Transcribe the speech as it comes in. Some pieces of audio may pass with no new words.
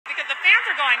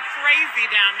are going crazy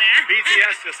down there.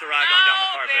 BTS just arrived on down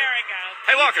the carpet. There we go.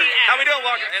 Hey, Walker. BTS. How we doing,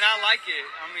 Walker? And I like it.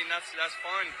 I mean, that's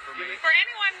fun for me. For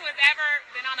anyone who has ever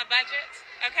been on a budget,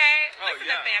 okay, listen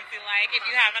to Fancy Like if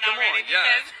you haven't already.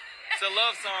 Because it's a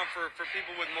love song for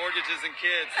people with mortgages and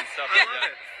kids and stuff like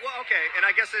that. Well, okay, and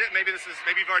I guess maybe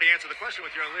you've already answered the question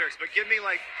with your own lyrics, but give me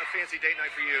like a fancy date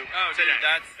night for you. Oh, today. dude,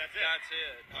 that's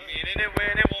it. I mean, and it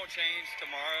won't change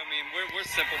tomorrow. I mean, we're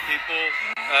simple people.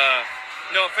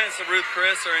 No offense to Ruth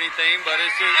Chris or anything, but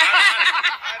it's just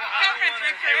I don't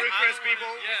Ruth Chris Ruth Chris people,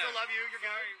 we still love you. You're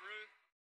good.